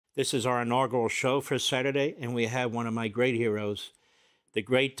This is our inaugural show for Saturday, and we have one of my great heroes, the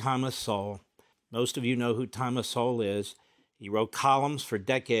great Thomas Sowell. Most of you know who Thomas Sowell is. He wrote columns for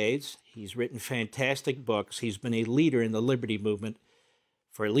decades. He's written fantastic books. He's been a leader in the liberty movement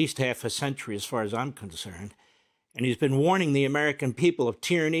for at least half a century, as far as I'm concerned. And he's been warning the American people of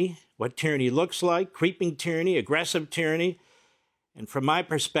tyranny, what tyranny looks like, creeping tyranny, aggressive tyranny. And from my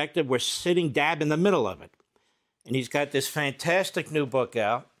perspective, we're sitting dab in the middle of it. And he's got this fantastic new book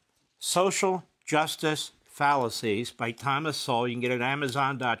out, Social Justice Fallacies by Thomas Sowell. You can get it at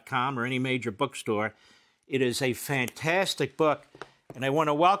Amazon.com or any major bookstore. It is a fantastic book. And I want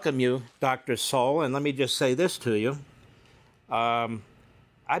to welcome you, Dr. Sowell. And let me just say this to you.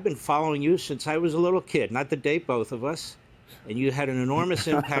 I've been following you since I was a little kid, not to date both of us. And you had an enormous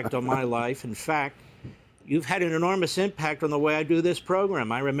impact on my life. In fact, you've had an enormous impact on the way I do this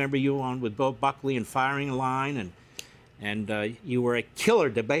program. I remember you on with Bill Buckley and Firing Line, and you were a killer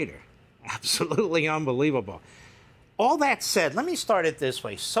debater. Absolutely unbelievable. All that said, let me start it this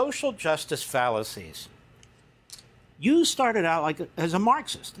way. Social justice fallacies. You started out as a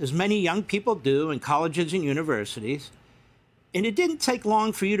Marxist, as many young people do in colleges and universities. And it didn't take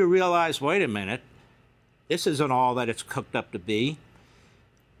long for you to realize, wait a minute, this isn't all that it's cooked up to be.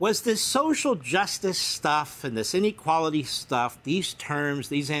 Was this social justice stuff and this inequality stuff, these terms,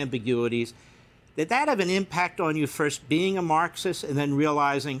 these ambiguities, did that have an impact on you first being a Marxist and then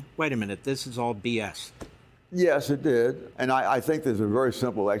realizing, wait a minute, this is all BS? Yes, it did. And I think there's a very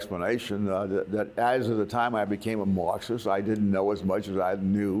simple explanation that as of the time I became a Marxist, I didn't know as much as I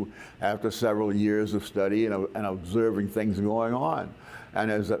knew after several years of study and observing things going on.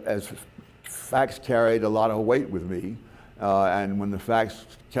 And as facts carried a lot of weight with me, and when the facts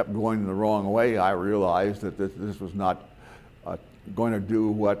kept going the wrong way, I realized that this was not going to do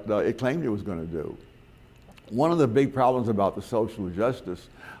what it claimed it was going to do. One of the big problems about the social justice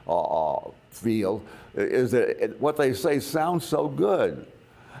field is that what they say sounds so good.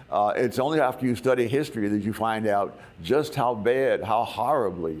 It's only after you study history that you find out just how bad, how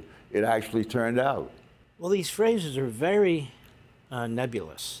horribly it actually turned out. Well, these phrases are very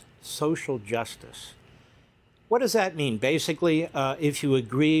nebulous. Social justice. What does that mean? Basically, if you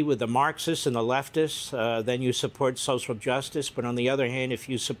agree with the Marxists and the leftists, then you support social justice. But on the other hand, if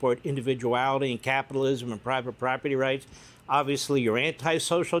you support individuality and capitalism and private property rights, obviously you're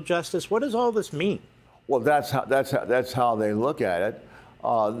anti-social justice. What does all this mean? Well, that's how they look at it.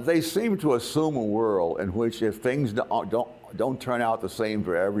 They seem to assume a world in which if things don't turn out the same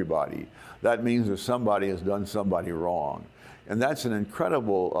for everybody, that means that somebody has done somebody wrong. And that's an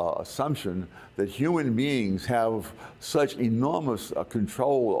incredible assumption that human beings have such enormous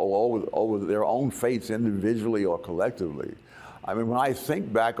control over their own fates individually or collectively. I mean, when I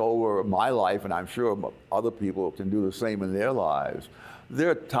think back over my life, and I'm sure other people can do the same in their lives, there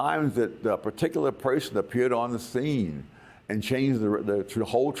are times that a particular person appeared on the scene and changed the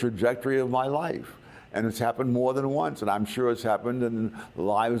whole trajectory of my life. And it's happened more than once, and I'm sure it's happened in the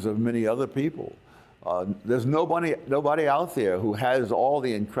lives of many other people. There's nobody out there who has all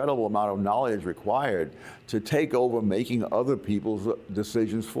the incredible amount of knowledge required to take over making other people's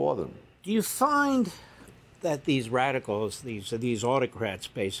decisions for them. Do you find that these radicals, these autocrats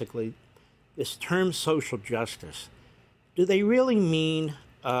basically, this term social justice, do they really mean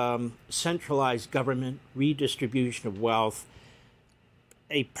centralized government, redistribution of wealth,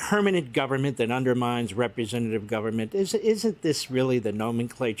 a permanent government that undermines representative government? Isn't this really the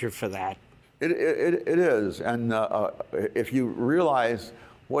nomenclature for that? It is, and if you realize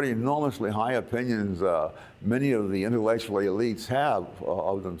what enormously high opinions many of the intellectual elites have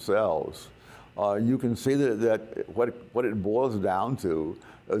of themselves, you can see that what it boils down to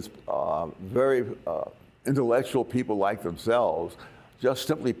is very intellectual people like themselves just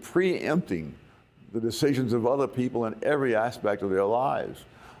simply preempting the decisions of other people in every aspect of their lives.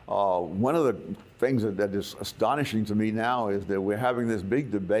 One of the things that is astonishing to me now is that we're having this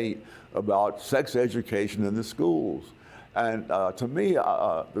big debate about sex education in the schools. And to me,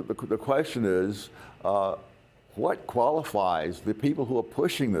 the question is, what qualifies the people who are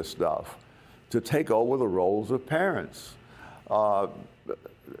pushing this stuff to take over the roles of parents?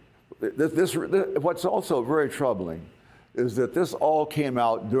 What's also very troubling is that this all came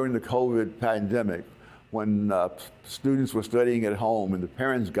out during the COVID pandemic, when students were studying at home and the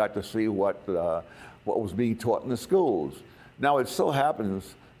parents got to see what was being taught in the schools. Now, it so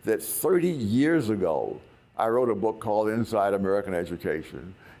happens that 30 years ago, I wrote a book called Inside American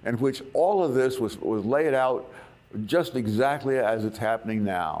Education, in which all of this was laid out just exactly as it's happening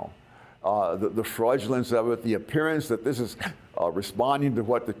now. The fraudulence of it, the appearance that this is responding to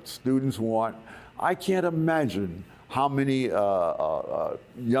what the students want. I can't imagine how many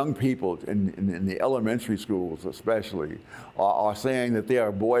young people in the elementary schools especially are saying that they are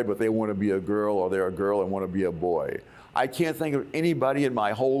a boy but they want to be a girl, or they're a girl and want to be a boy. I can't think of anybody in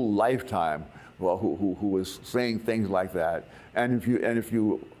my whole lifetime who was saying things like that. And if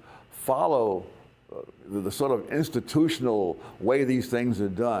you follow the sort of institutional way these things are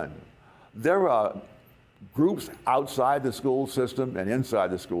done, there are groups outside the school system and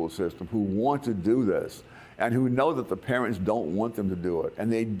inside the school system who want to do this and who know that the parents don't want them to do it,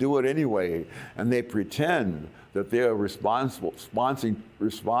 and they do it anyway, and they pretend that they're responding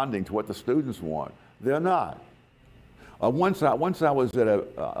to what the students want. They're not. Once I was at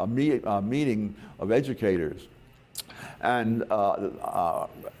a meeting of educators, and while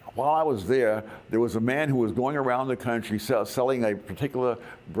I was there was a man who was going around the country selling a particular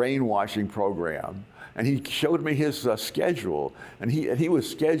brainwashing program, and he showed me his schedule, and he was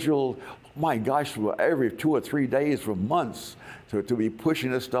scheduled, my gosh, for every 2 or 3 days for months to be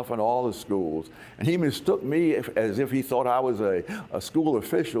pushing this stuff in all the schools. And he mistook me as if he thought I was a school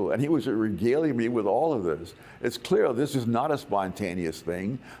official, and he was regaling me with all of this. It's clear this is not a spontaneous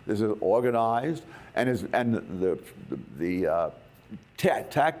thing. This is organized, and the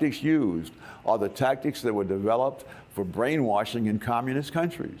tactics used are the tactics that were developed for brainwashing in communist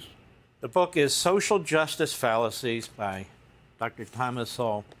countries. The book is Social Justice Fallacies by Dr. Thomas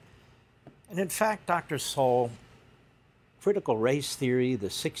Sowell. And in fact, Dr. Sowell, critical race theory, the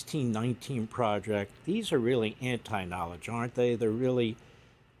 1619 Project, these are really anti-knowledge, aren't they? They're really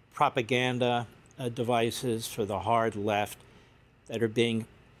propaganda devices for the hard left that are being,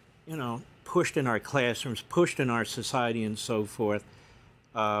 pushed in our classrooms, pushed in our society, and so forth.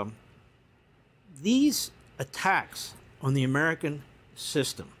 These attacks on the American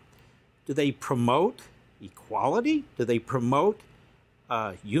system, do they promote equality? Do they promote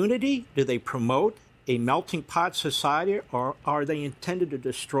unity? Do they promote a melting pot society, or are they intended to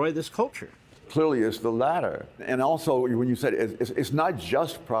destroy this culture? Clearly, it's the latter. And also, when you said it's not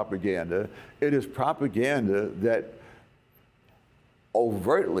just propaganda, it is propaganda that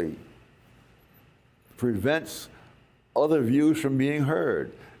overtly prevents other views from being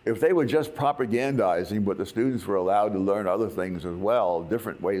heard. If they were just propagandizing, but the students were allowed to learn other things as well,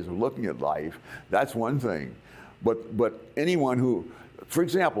 different ways of looking at life, that's one thing. But anyone who, for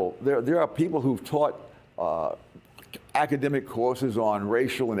example, there are people who've taught academic courses on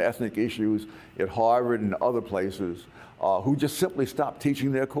racial and ethnic issues at Harvard and other places who just simply stopped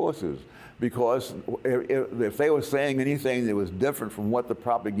teaching their courses, because if they were saying anything that was different from what the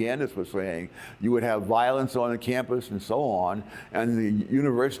propagandists were saying, you would have violence on the campus and so on, and the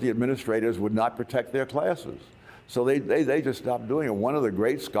university administrators would not protect their classes. So they just stopped doing it. One of the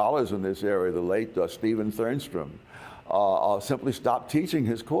great scholars in this area, the late Stephen Thernstrom, simply stopped teaching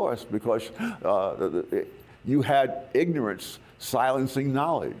his course because you had ignorance silencing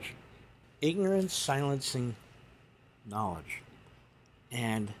knowledge. Ignorance silencing knowledge.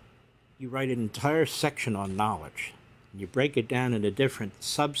 And you write an entire section on knowledge. You break it down into different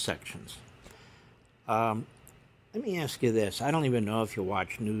subsections. Let me ask you this. I don't even know if you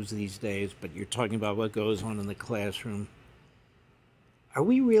watch news these days, but you're talking about what goes on in the classroom. Are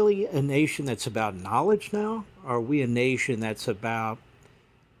we really a nation that's about knowledge now? Or are we a nation that's about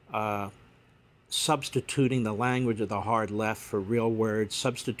substituting the language of the hard left for real words,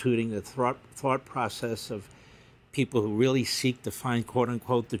 substituting the thought process of people who really seek to find,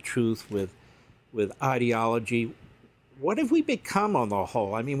 quote-unquote, the truth with ideology? What have we become on the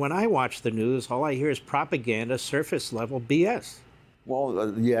whole? I mean, when I watch the news, all I hear is propaganda, surface-level BS.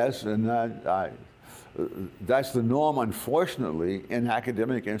 Well, yes, and that's the norm, unfortunately, in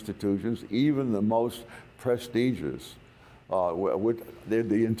academic institutions, even the most prestigious.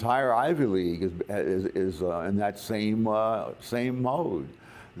 The entire Ivy League is in that same mode.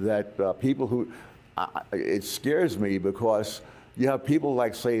 That people who, it scares me because you have people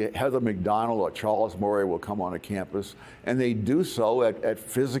like, say, Heather McDonald or Charles Murray will come on a campus, and they do so at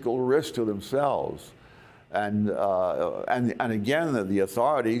physical risk to themselves. And again, the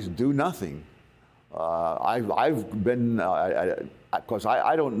authorities do nothing. I've been, of course,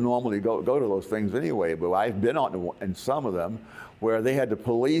 I don't normally go to those things anyway, but I've been in some of them where they had the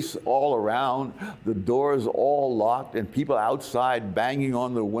police all around, the doors all locked, and people outside banging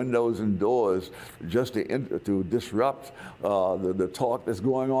on the windows and doors just to disrupt the talk that's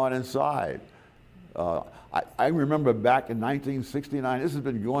going on inside. I remember back in 1969, this has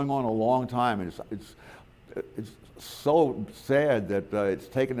been going on a long time, and it's so sad that it's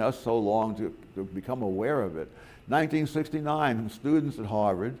taken us so long to become aware of it. 1969, students at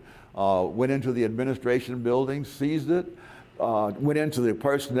Harvard went into the administration building, seized it, went into the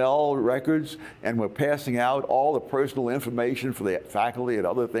personnel records and were passing out all the personal information for the faculty and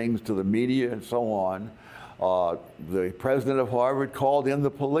other things to the media and so on. The president of Harvard called in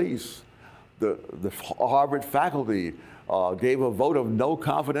the police. The Harvard faculty gave a vote of no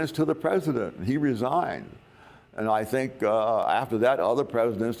confidence to the president, and he resigned. And I think after that, other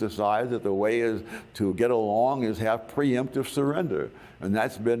presidents decided that the way is to get along is have preemptive surrender. And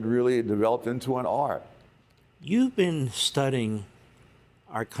that's been really developed into an art. You've been studying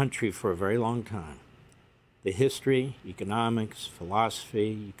our country for a very long time. The history, economics, philosophy,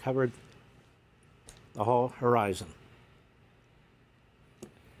 you covered the whole horizon.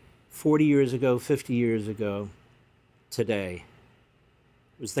 40 years ago, 50 years ago, today,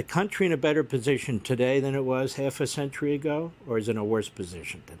 was the country in a better position today than it was half a century ago, or is it in a worse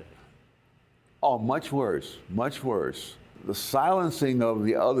position today? Oh, much worse, much worse. The silencing of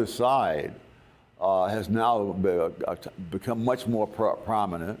the other side has now become much more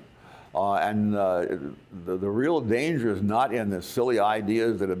prominent. And the real danger is not in the silly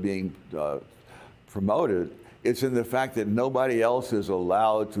ideas that are being promoted. It's in the fact that nobody else is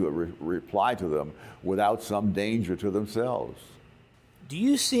allowed to reply to them without some danger to themselves. Do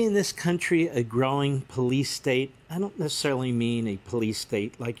you see in this country a growing police state? I don't necessarily mean a police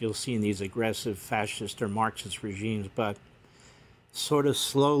state like you'll see in these aggressive fascist or Marxist regimes, but sort of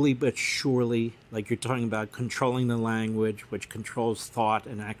slowly but surely, like you're talking about controlling the language, which controls thought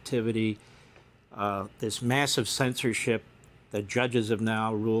and activity, this massive censorship that judges have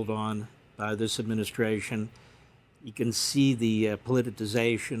now ruled on by this administration. You can see the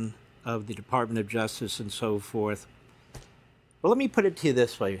politicization of the Department of Justice and so forth. Well, let me put it to you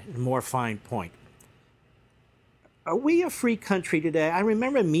this way, a more fine point. Are we a free country today? I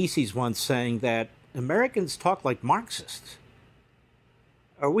remember Mises once saying that Americans talk like Marxists.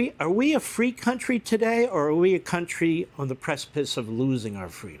 Are we a free country today, or are we a country on the precipice of losing our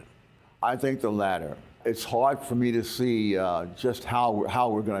freedom? I think the latter. It's hard for me to see just how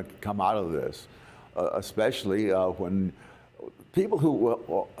we're going to come out of this, especially when people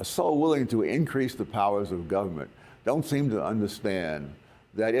who are so willing to increase the powers of government don't seem to understand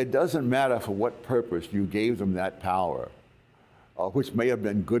that it doesn't matter for what purpose you gave them that power, which may have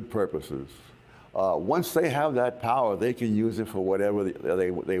been good purposes. Once they have that power, they can use it for whatever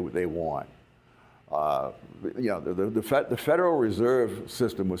they want. You know, the Federal Reserve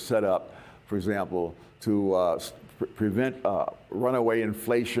System was set up, for example, to prevent runaway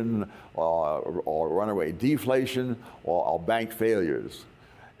inflation or runaway deflation or bank failures.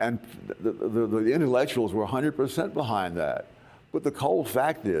 And the intellectuals were 100% behind that. But the cold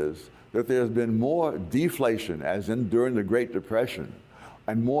fact is that there's been more deflation, as in during the Great Depression,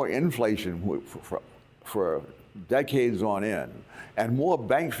 and more inflation for decades on end, and more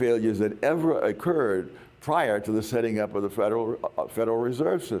bank failures than ever occurred prior to the setting up of the Federal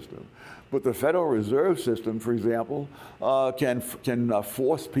Reserve System. But the Federal Reserve System, for example, can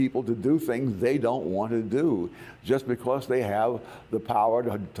force people to do things they don't want to do just because they have the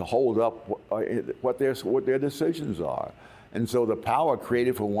power to hold up what their decisions are. And so the power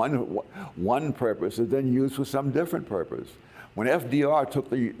created for one purpose is then used for some different purpose. When FDR took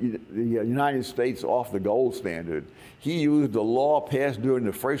the United States off the gold standard, he used the law passed during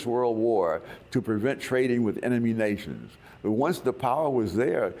the First World War to prevent trading with enemy nations. But once the power was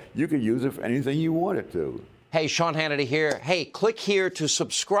there, you could use it for anything you wanted to. Hey, Sean Hannity here. Hey, click here to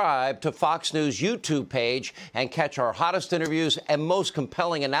subscribe to Fox News YouTube page and catch our hottest interviews and most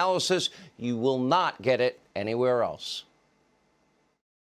compelling analysis. You will not get it anywhere else.